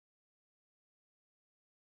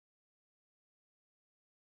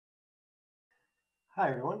Hi,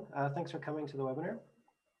 everyone. Thanks for coming to the webinar.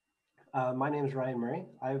 My name is Ryan Murray.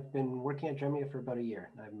 I've been working at Dremio for about a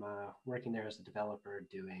year. I'm working there as a developer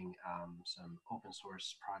doing some open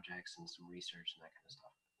source projects and some research and that kind of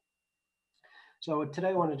stuff. So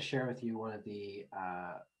today I wanted to share with you one of the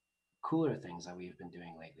cooler things that we've been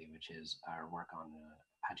doing lately, which is our work on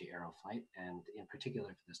Apache Arrow Flight, and in particular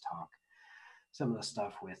for this talk, some of the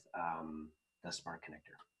stuff with the Spark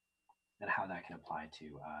connector and how that can apply to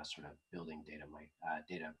sort of building data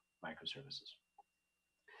microservices.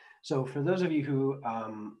 So for those of you who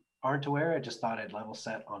aren't aware, I just thought I'd level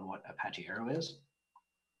set on what Apache Arrow is.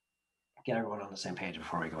 Get everyone on the same page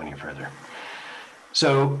before we go any further.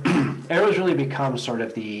 So Arrow has really become sort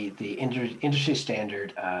of the industry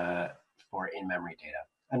standard for in-memory data.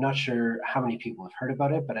 I'm not sure how many people have heard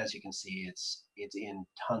about it, but as you can see, it's in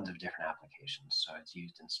tons of different applications. So it's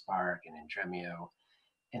used in Spark and in Dremio.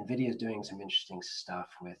 NVIDIA is doing some interesting stuff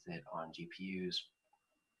with it on GPUs.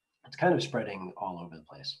 It's kind of spreading all over the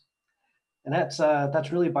place. And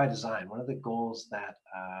that's really by design. One of the goals that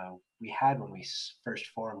we had when we first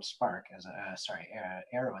formed Spark as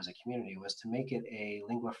Arrow as a community was to make it a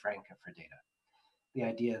lingua franca for data. The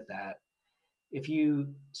idea that if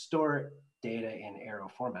you store data in Arrow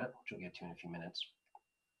format, which we'll get to in a few minutes,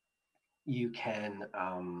 you can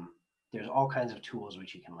there's all kinds of tools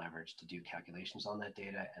which you can leverage to do calculations on that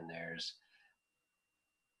data, and there's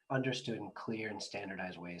understood and clear and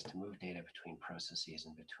standardized ways to move data between processes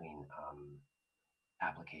and between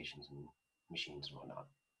applications and machines and whatnot.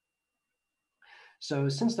 So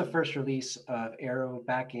since the first release of Arrow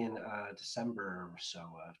back in December or so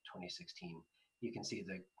of 2016, you can see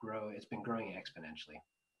it's been growing exponentially.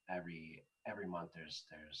 Every month there's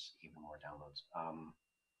even more downloads.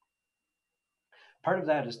 Part of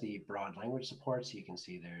that is the broad language support. So you can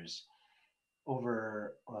see there's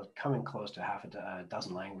coming close to half a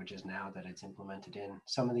dozen languages now that it's implemented in.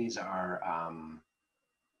 Some of these are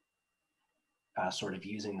sort of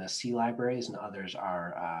using the C libraries, and others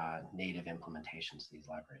are native implementations of these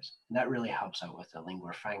libraries. And that really helps out with the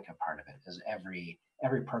lingua franca part of it, as every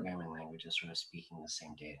programming language is sort of speaking the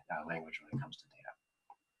same language when it comes to data.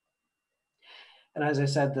 And as I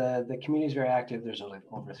said, the community is very active. There's like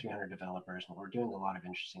over 300 developers, and we're doing a lot of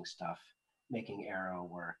interesting stuff, making Arrow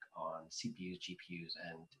work on CPUs, GPUs,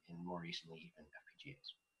 and more recently, even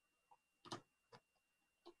FPGAs.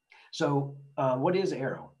 So what is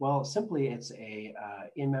Arrow? Well, simply it's a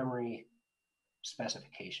in-memory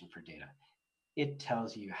specification for data. It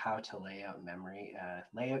tells you how to lay out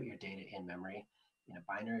your data in memory in a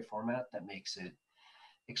binary format that makes it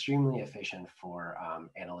extremely efficient for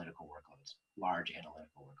analytical workloads, large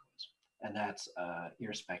analytical workloads. And that's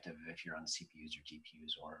irrespective of if you're on CPUs or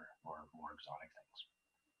GPUs or more exotic things.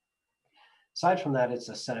 Aside from that, it's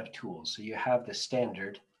a set of tools. So you have the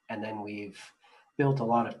standard, and then we've built a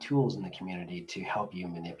lot of tools in the community to help you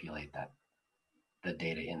manipulate the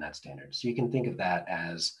data in that standard. So you can think of that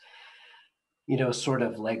as, sort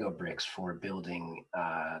of Lego bricks for building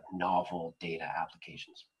novel data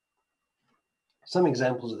applications. Some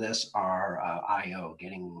examples of this are I/O,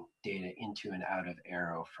 getting data into and out of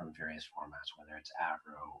Arrow from various formats, whether it's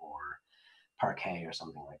Avro or Parquet or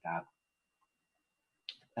something like that.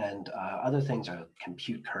 And other things are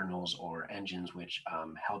compute kernels or engines which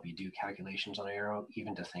help you do calculations on Arrow,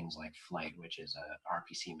 even to things like Flight, which is a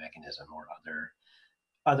RPC mechanism, or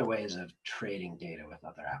other ways of trading data with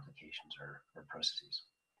other applications or processes.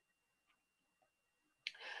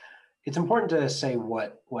 It's important to say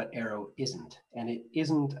what Arrow isn't, and it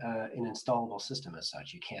isn't an installable system as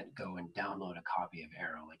such. You can't go and download a copy of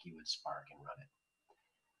Arrow like you would Spark and run it.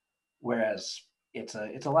 Whereas it's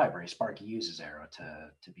a library. Spark uses Arrow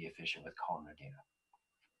to be efficient with columnar data.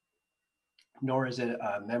 Nor is it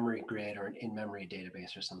a memory grid or an in-memory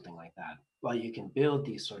database or something like that. While you can build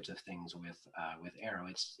these sorts of things with Arrow,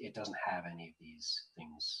 it doesn't have any of these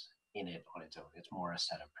things in it on its own. It's more a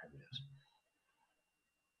set of primitives.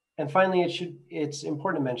 And finally, it's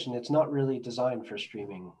important to mention it's not really designed for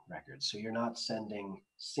streaming records. So you're not sending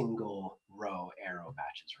single row Arrow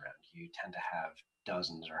batches around. You tend to have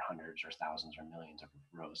dozens or hundreds or thousands or millions of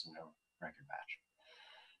rows in a record batch.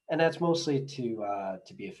 And that's mostly to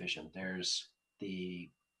be efficient. There's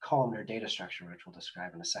the columnar data structure, which we'll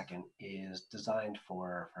describe in a second, is designed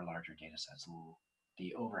for larger data sets. And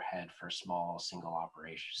the overhead for small single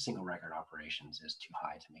record operations is too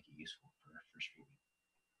high to make it useful for streaming.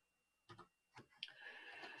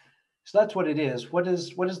 So that's what it is. What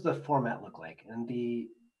does the format look like? And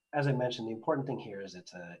as I mentioned, the important thing here is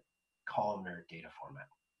it's a columnar data format.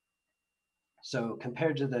 So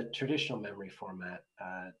compared to the traditional memory format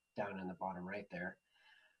down in the bottom right there,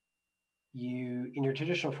 in your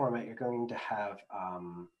traditional format, you're going to have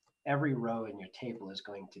every row in your table is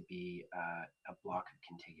going to be a block of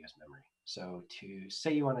contiguous memory. So to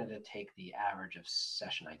say you wanted to take the average of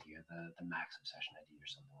session ID or the max of session ID or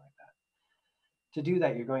something like that. To do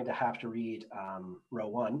that, you're going to have to read row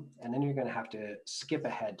 1, and then you're going to have to skip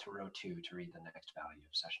ahead to row 2 to read the next value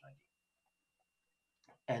of session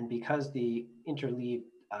ID. And because the interleaved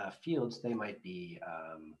fields, they might be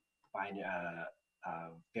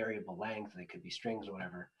variable length, they could be strings or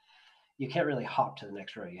whatever, you can't really hop to the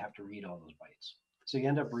next row. You have to read all those bytes. So you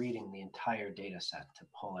end up reading the entire data set to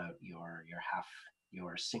pull out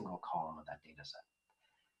your single column of that data set.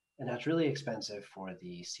 And that's really expensive for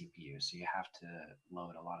the CPU. So you have to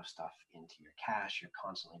load a lot of stuff into your cache. You're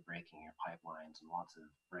constantly breaking your pipelines and lots of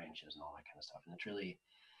branches and all that kind of stuff. And it's really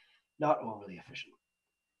not overly efficient.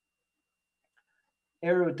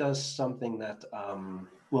 Arrow does something that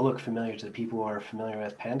will look familiar to the people who are familiar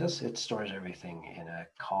with Pandas. It stores everything in a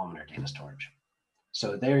columnar data storage.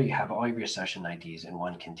 So there you have all of your session IDs in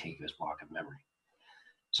one contiguous block of memory.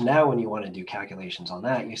 So now when you want to do calculations on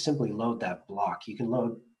that, you simply load that block. You can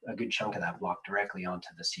load a good chunk of that block directly onto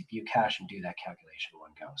the CPU cache and do that calculation in one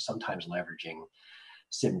go, sometimes leveraging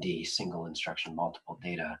SIMD, single instruction, multiple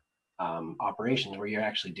data operations, where you're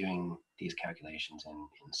actually doing these calculations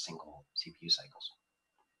in single CPU cycles.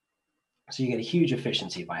 So you get a huge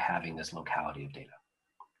efficiency by having this locality of data.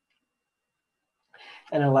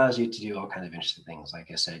 And it allows you to do all kinds of interesting things. Like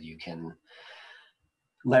I said, you can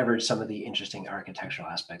leverage some of the interesting architectural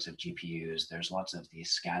aspects of GPUs. There's lots of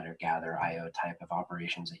these scatter, gather, IO type of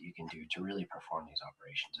operations that you can do to really perform these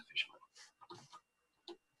operations efficiently.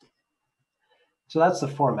 So that's the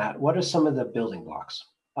format. What are some of the building blocks?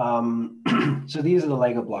 So these are the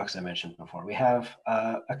Lego blocks I mentioned before. We have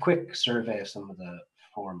a quick survey of some of the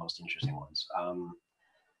 4 most interesting ones.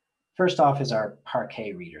 First off is our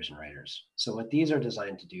Parquet readers and writers. So what these are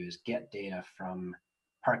designed to do is get data from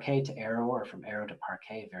Parquet to Arrow or from Arrow to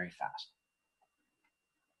Parquet very fast.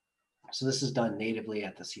 So this is done natively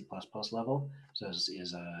at the C++ level. So this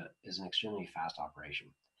is an extremely fast operation.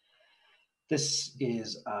 This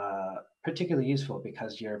is particularly useful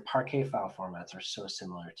because your Parquet file formats are so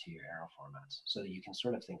similar to your Arrow formats. So you can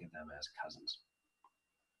sort of think of them as cousins.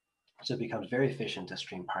 So it becomes very efficient to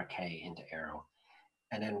stream Parquet into Arrow.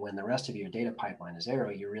 And then when the rest of your data pipeline is Arrow,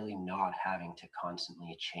 you're really not having to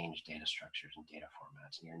constantly change data structures and data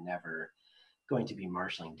formats. And you're never going to be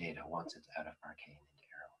marshaling data once it's out of Parquet and into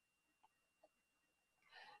Arrow.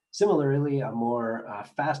 Similarly, a more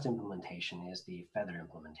fast implementation is the Feather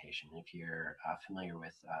implementation. If you're familiar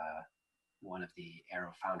with one of the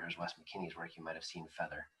Arrow founders, Wes McKinney's work, you might have seen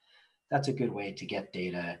Feather. That's a good way to get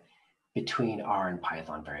data between R and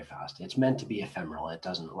Python very fast. It's meant to be ephemeral. It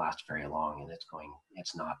doesn't last very long, and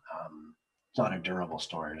it's not a durable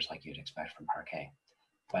storage like you'd expect from Parquet,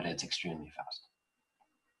 but it's extremely fast.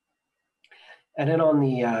 And then on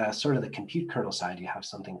the sort of the compute kernel side, you have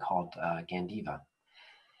something called Gandiva.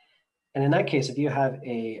 And in that case, if you have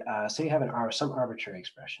say you have some arbitrary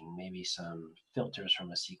expression, maybe some filters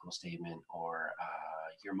from a SQL statement, or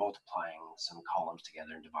you're multiplying some columns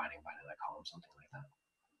together and dividing by another column, something like that.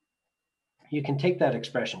 You can take that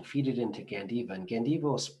expression, feed it into Gandiva, and Gandiva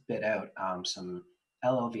will spit out some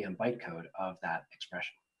LLVM bytecode of that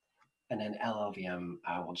expression. And then LLVM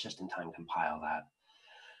will just in time compile that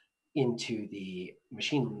into the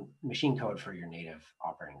machine code for your native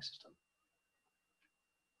operating system.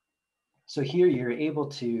 So here you're able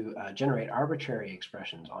to generate arbitrary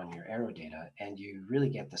expressions on your Arrow data, and you really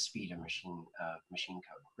get the speed of machine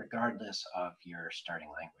code, regardless of your starting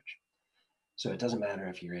language. So it doesn't matter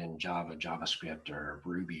if you're in Java, JavaScript, or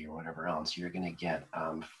Ruby, or whatever else, you're going to get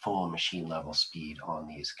full machine level speed on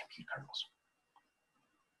these compute kernels.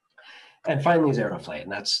 And finally is Arrow Flight,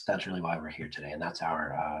 and that's really why we're here today. And that's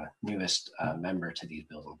our newest member to these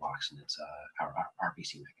building blocks, and it's our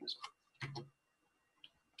RPC mechanism.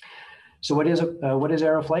 So what is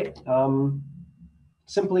Arrow Flight?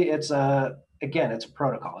 Simply, it's again, it's a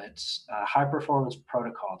protocol. It's a high-performance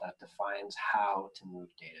protocol that defines how to move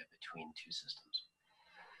data between 2 systems.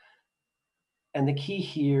 And the key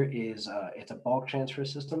here is it's a bulk transfer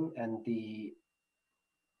system, and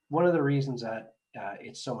one of the reasons that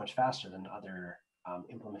it's so much faster than other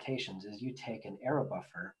implementations is you take an Arrow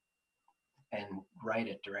buffer and write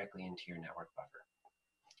it directly into your network buffer.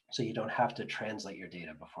 So you don't have to translate your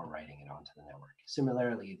data before writing it onto the network.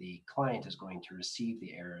 Similarly, the client is going to receive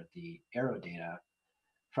the Arrow data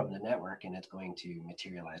from the network, and it's going to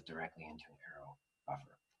materialize directly into an Arrow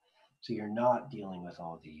buffer. So you're not dealing with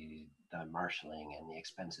all the marshaling and the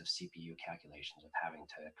expensive CPU calculations of having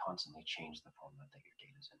to constantly change the format that your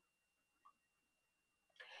data is in.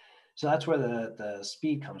 So that's where the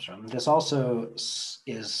speed comes from. This also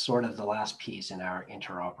is sort of the last piece in our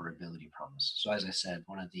interoperability promise. So as I said,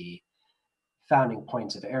 one of the founding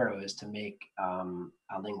points of Arrow is to make a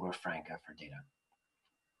lingua franca for data.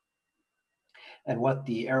 And what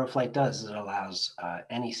the Arrow Flight does is it allows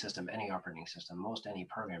any system, any operating system, most any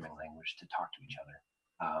programming language to talk to each other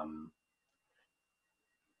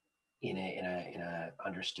in a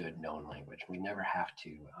understood known language. We never have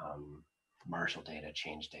to marshal data,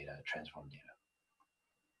 change data, transform data.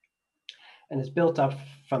 And it's built up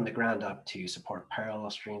from the ground up to support parallel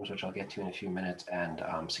streams, which I'll get to in a few minutes, and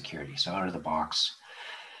security. So out of the box,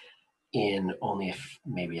 in only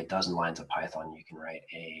maybe a dozen lines of Python, you can write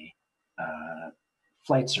a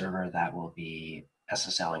flight server that will be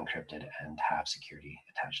SSL encrypted and have security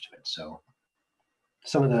attached to it. So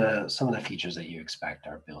some of the features that you expect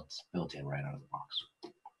are built in right out of the box.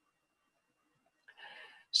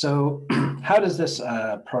 So how does this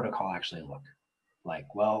protocol actually look like?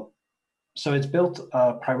 Well, so it's built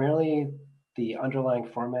primarily, the underlying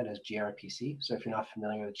format is gRPC. So if you're not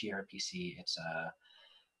familiar with gRPC, it's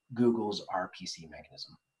Google's RPC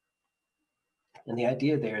mechanism. And the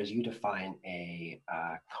idea there is you define a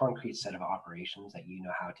concrete set of operations that you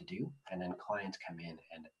know how to do, and then clients come in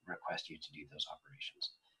and request you to do those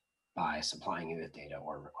operations by supplying you with data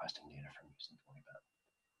or requesting data from you, something like that.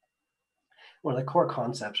 One of the core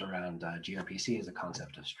concepts around gRPC is the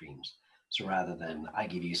concept of streams. So rather than I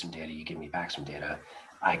give you some data, you give me back some data,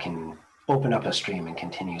 I can open up a stream and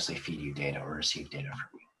continuously feed you data or receive data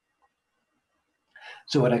from you.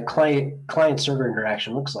 So what a client-server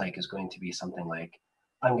interaction looks like is going to be something like,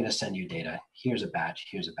 I'm going to send you data. Here's a batch,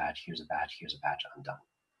 here's a batch, here's a batch, here's a batch, I'm done.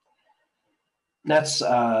 That's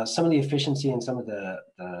some of the efficiency and some of the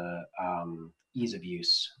ease of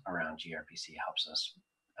use around gRPC helps us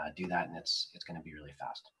do that, and it's going to be really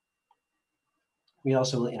fast. We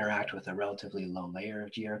also will interact with a relatively low layer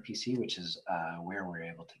of gRPC, which is where we're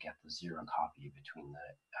able to get the zero copy between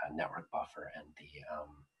the network buffer and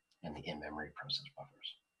the in-memory process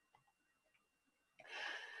buffers.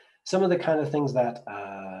 Some of the kind of things that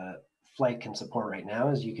Flight can support right now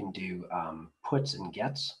is you can do puts and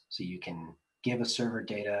gets. So you can give a server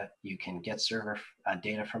data, you can get server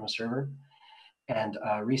data from a server. And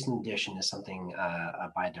a recent addition is something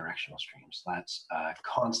bidirectional streams. That's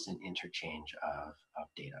constant interchange of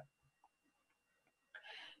data.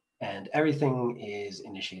 And everything is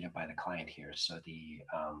initiated by the client here. So the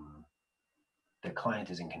client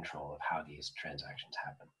is in control of how these transactions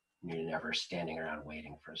happen. You're never standing around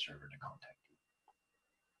waiting for a server to contact you.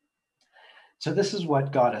 So this is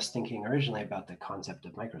what got us thinking originally about the concept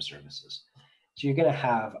of microservices. So you're going to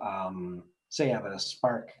have, say you have a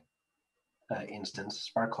Spark instance,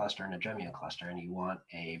 Spark cluster and a Dremio cluster, and you want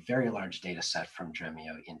a very large data set from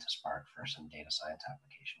Dremio into Spark for some data science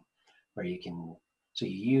application, where you can, so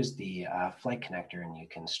you use the Flight connector and you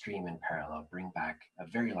can stream in parallel, bring back a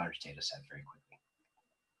very large data set very quickly.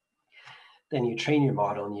 Then you train your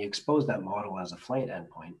model and you expose that model as a Flight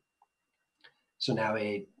endpoint. So now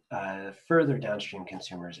a further downstream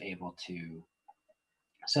consumer is able to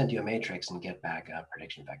send you a matrix and get back a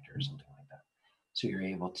prediction vector or something like that. So you're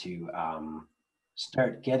able to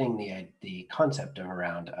start getting the concept of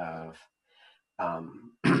around of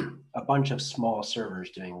a bunch of small servers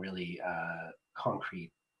doing really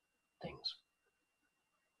concrete things.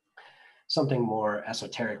 Something more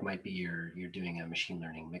esoteric might be you're doing a machine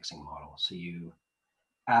learning mixing model. So you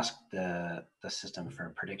ask the system for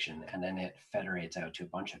a prediction, and then it federates out to a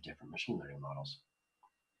bunch of different machine learning models.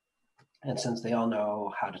 And since they all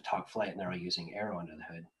know how to talk Flight and they're all using Arrow under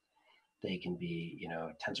the hood, they can be, you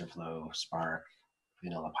know, TensorFlow, Spark,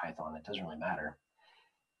 vanilla Python, it doesn't really matter.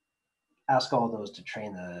 Ask all those to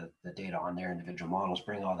train the data on their individual models,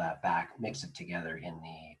 bring all that back, mix it together in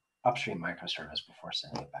the upstream microservice before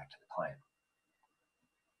sending it back to the client.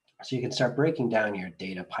 So you can start breaking down your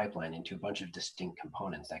data pipeline into a bunch of distinct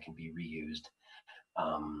components that can be reused,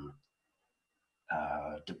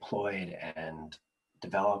 deployed, and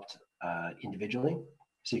developed individually.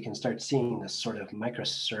 So you can start seeing this sort of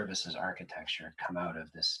microservices architecture come out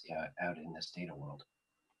of this, out in this data world.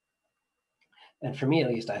 And for me, at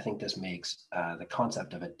least, I think this makes the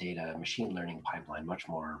concept of a data machine learning pipeline much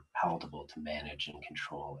more palatable to manage and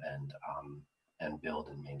control and build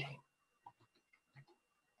and maintain.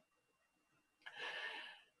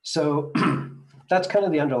 So that's kind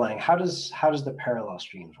of the underlying. How does the parallel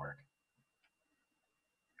streams work?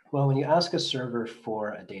 Well, when you ask a server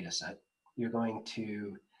for a data set, you're going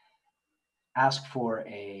to ask for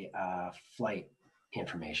a flight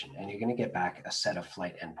information, and you're going to get back a set of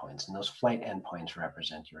flight endpoints, and those flight endpoints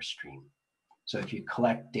represent your stream. So if you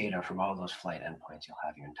collect data from all those flight endpoints, you'll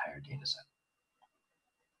have your entire data set.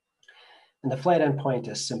 And the flight endpoint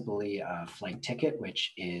is simply a flight ticket,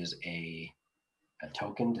 which is a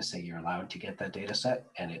token to say you're allowed to get that data set,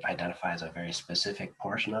 and it identifies a very specific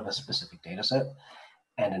portion of a specific data set,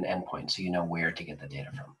 and an endpoint, so you know where to get the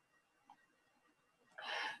data from.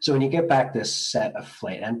 So when you get back this set of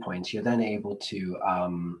flight endpoints, you're then able to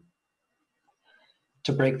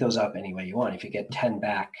break those up any way you want. If you get 10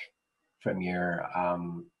 back from your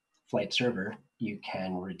flight server, you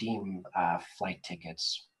can redeem flight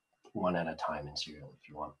tickets one at a time in serial if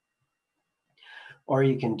you want. Or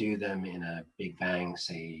you can do them in a big bang.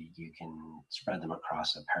 Say you can spread them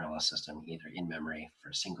across a parallel system, either in memory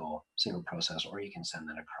for a single process, or you can send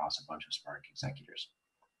that across a bunch of Spark executors.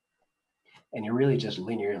 And you're really just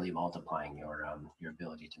linearly multiplying your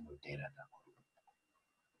ability to move data at that point.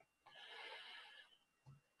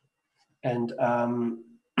 And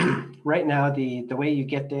right now, the way you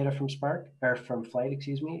get data from Spark, or from Flight,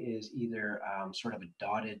 excuse me, is either sort of a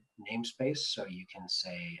dotted namespace. So you can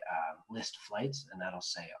say list flights, and that'll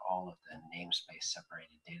say all of the namespace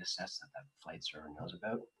separated data sets that that flight server knows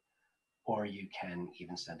about. Or you can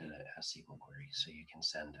even send it a SQL query. So you can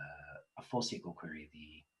send a full SQL query.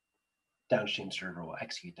 The downstream server will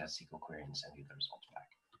execute that SQL query and send you the results back.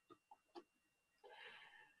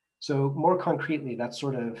 So more concretely, that's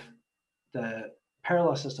sort of the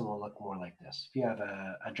parallel system will look more like this. If you have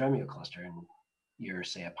a Dremio cluster and you're,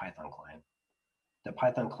 say, a Python client, the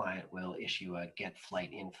Python client will issue a get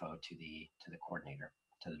flight info to the coordinator,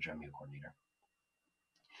 to the Dremio coordinator,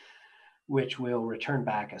 which will return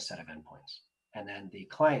back a set of endpoints. And then the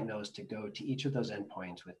client knows to go to each of those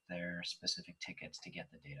endpoints with their specific tickets to get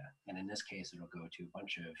the data. And in this case, it'll go to a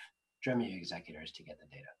bunch of Dremio executors to get the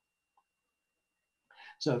data.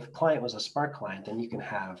 So if the client was a Spark client, then you can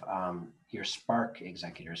have your Spark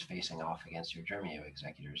executors facing off against your Dremio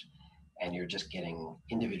executors, and you're just getting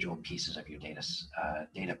individual pieces of your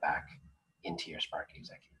data back into your Spark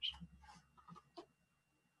executors.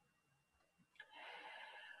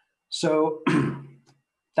 So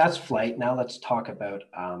that's Flight. Now let's talk about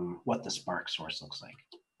what the Spark source looks like.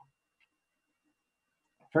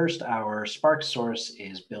 First, our Spark source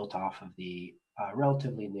is built off of the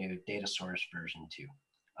relatively new data source version 2.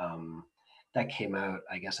 That came out,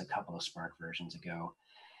 I guess, a couple of Spark versions ago.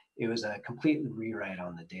 It was a complete rewrite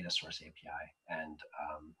on the data source API and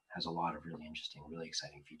has a lot of really interesting, really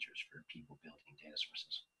exciting features for people building data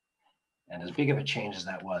sources. And as big of a change as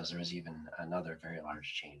that was, there was even another very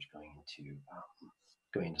large change going into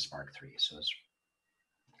Spark 3. So there's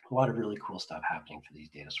a lot of really cool stuff happening for these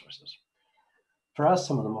data sources. For us,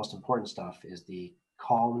 some of the most important stuff is the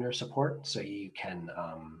columnar support. So you can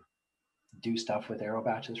do stuff with arrow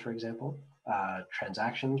batches, for example,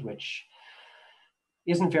 transactions, which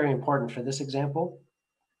isn't very important for this example,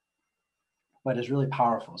 but is really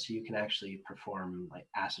powerful. So you can actually perform like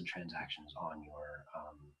ACID transactions on your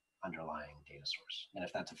underlying data source. And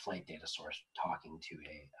if that's a Flight data source talking to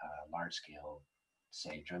a large scale,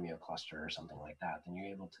 say Dremio cluster or something like that, then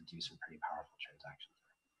you're able to do some pretty powerful transactions.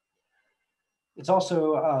 It's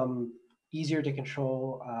also easier to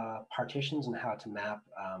control partitions and how to map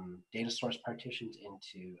data source partitions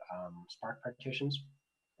into Spark partitions,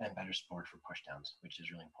 and better support for pushdowns, which is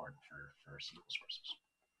really important for SQL sources.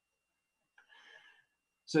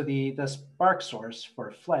 So the Spark source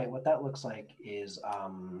for Flight, what that looks like is,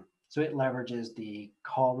 so it leverages the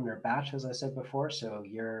columnar batch, as I said before. So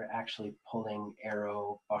you're actually pulling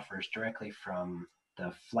arrow buffers directly from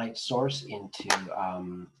the Flight source into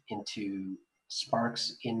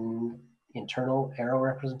Spark's internal arrow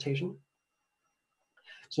representation.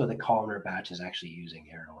 So the columnar batch is actually using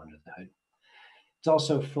arrow under the hood. It's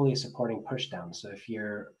also fully supporting pushdown. So if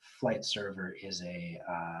your Flight server is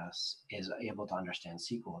able to understand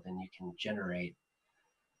SQL, then you can generate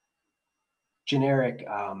generic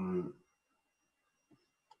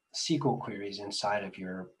SQL queries inside of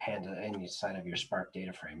your Panda, inside of your Spark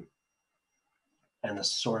data frame, and the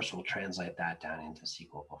source will translate that down into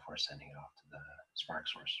SQL before sending it off to the Spark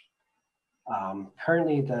source.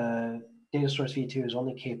 Currently, the data source v2 is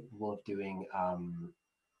only capable of doing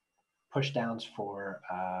pushdowns for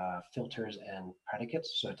filters and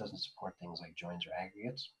predicates, so it doesn't support things like joins or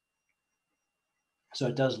aggregates. So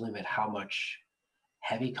it does limit how much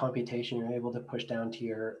heavy computation you're able to push down to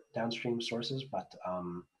your downstream sources, but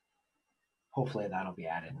hopefully that'll be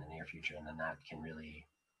added in the near future, and then that can really,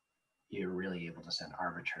 you're really able to send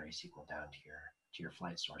arbitrary SQL down to your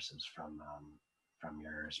Flight sources from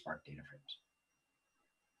your Spark data frames.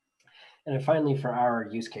 And then finally, for our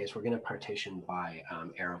use case, we're going to partition by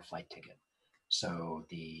arrow flight ticket. So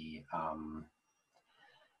the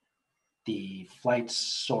the flight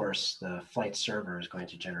source, the flight server, is going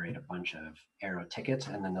to generate a bunch of Arrow tickets,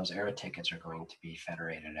 and then those Arrow tickets are going to be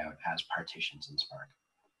federated out as partitions in Spark,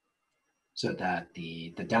 so that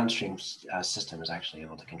the downstream system is actually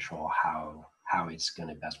able to control how it's going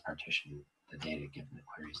to best partition the data given the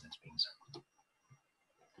queries that's being sent.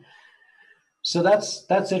 So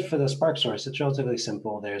that's it for the Spark source. It's relatively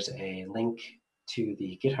simple. There's a link to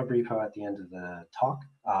the GitHub repo at the end of the talk.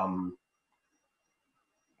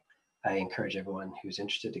 I encourage everyone who's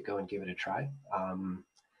interested to go and give it a try.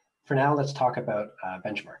 For now, let's talk about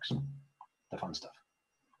benchmarks, the fun stuff.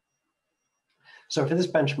 So for this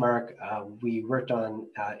benchmark, we worked on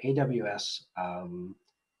AWS.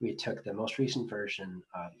 We took the most recent version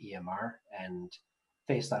of EMR and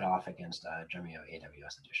faced that off against Dremio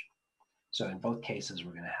AWS Edition. So in both cases,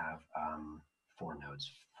 we're going to have 4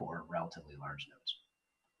 nodes, 4 relatively large nodes.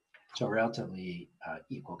 So relatively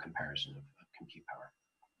equal comparison of compute power.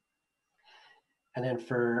 And then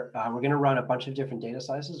for, we're going to run a bunch of different data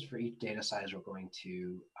sizes. For each data size, we're going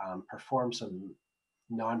to perform some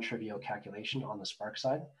non-trivial calculation on the Spark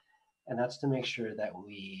side. And that's to make sure that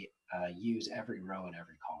we use every row and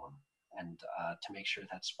every column, and to make sure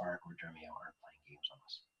that Spark or Dremio aren't playing games on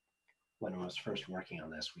us. When I was first working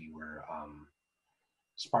on this, we were,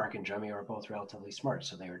 Spark and Dremio are both relatively smart,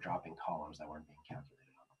 so they were dropping columns that weren't being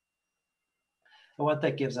calculated on them. And what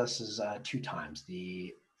that gives us is 2 times.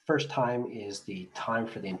 The first time is the time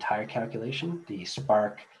for the entire calculation, the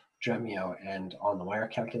Spark, Dremio, and on-the-wire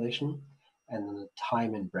calculation. And then the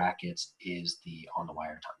time in brackets is the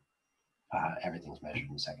on-the-wire time. Everything's measured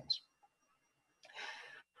in seconds.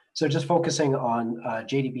 So just focusing on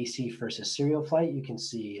JDBC versus serial flight, you can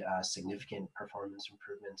see significant performance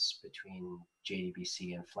improvements between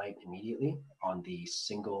JDBC and flight immediately on the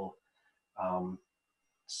single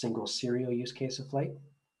serial use case of flight.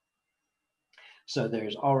 So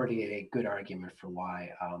there's already a good argument for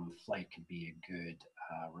why flight could be a good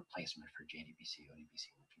replacement for JDBC, ODBC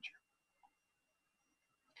in the future.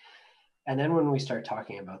 And then when we start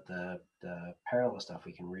talking about the parallel stuff,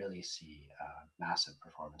 we can really see massive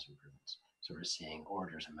performance improvements. So we're seeing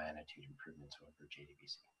orders of magnitude improvements over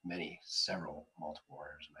JDBC, several multiple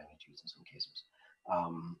orders of magnitudes in some cases.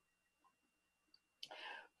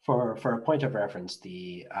 For a point of reference,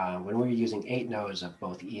 when we were using 8 nodes of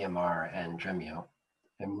both EMR and Dremio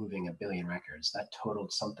and moving 1 billion records, that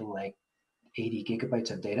totaled something like 80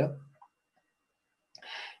 gigabytes of data.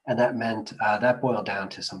 And that meant, that boiled down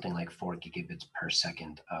to something like 4 gigabits per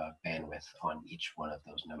second of bandwidth on each one of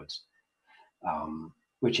those nodes,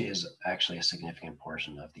 which is actually a significant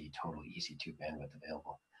portion of the total EC2 bandwidth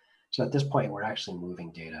available. So at this point, we're actually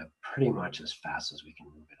moving data pretty much as fast as we can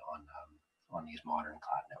move it on these modern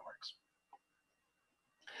cloud networks,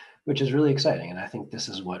 which is really exciting. And I think this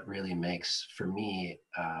is what really makes, for me,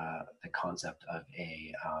 the concept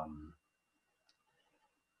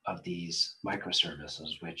of these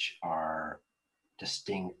microservices, which are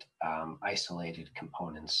distinct, isolated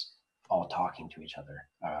components all talking to each other,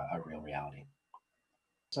 a real reality.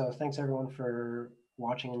 So thanks everyone for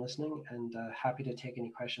watching and listening, and happy to take any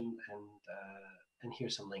questions and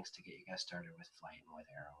here's some links to get you guys started with Flight and with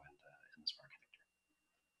Arrow.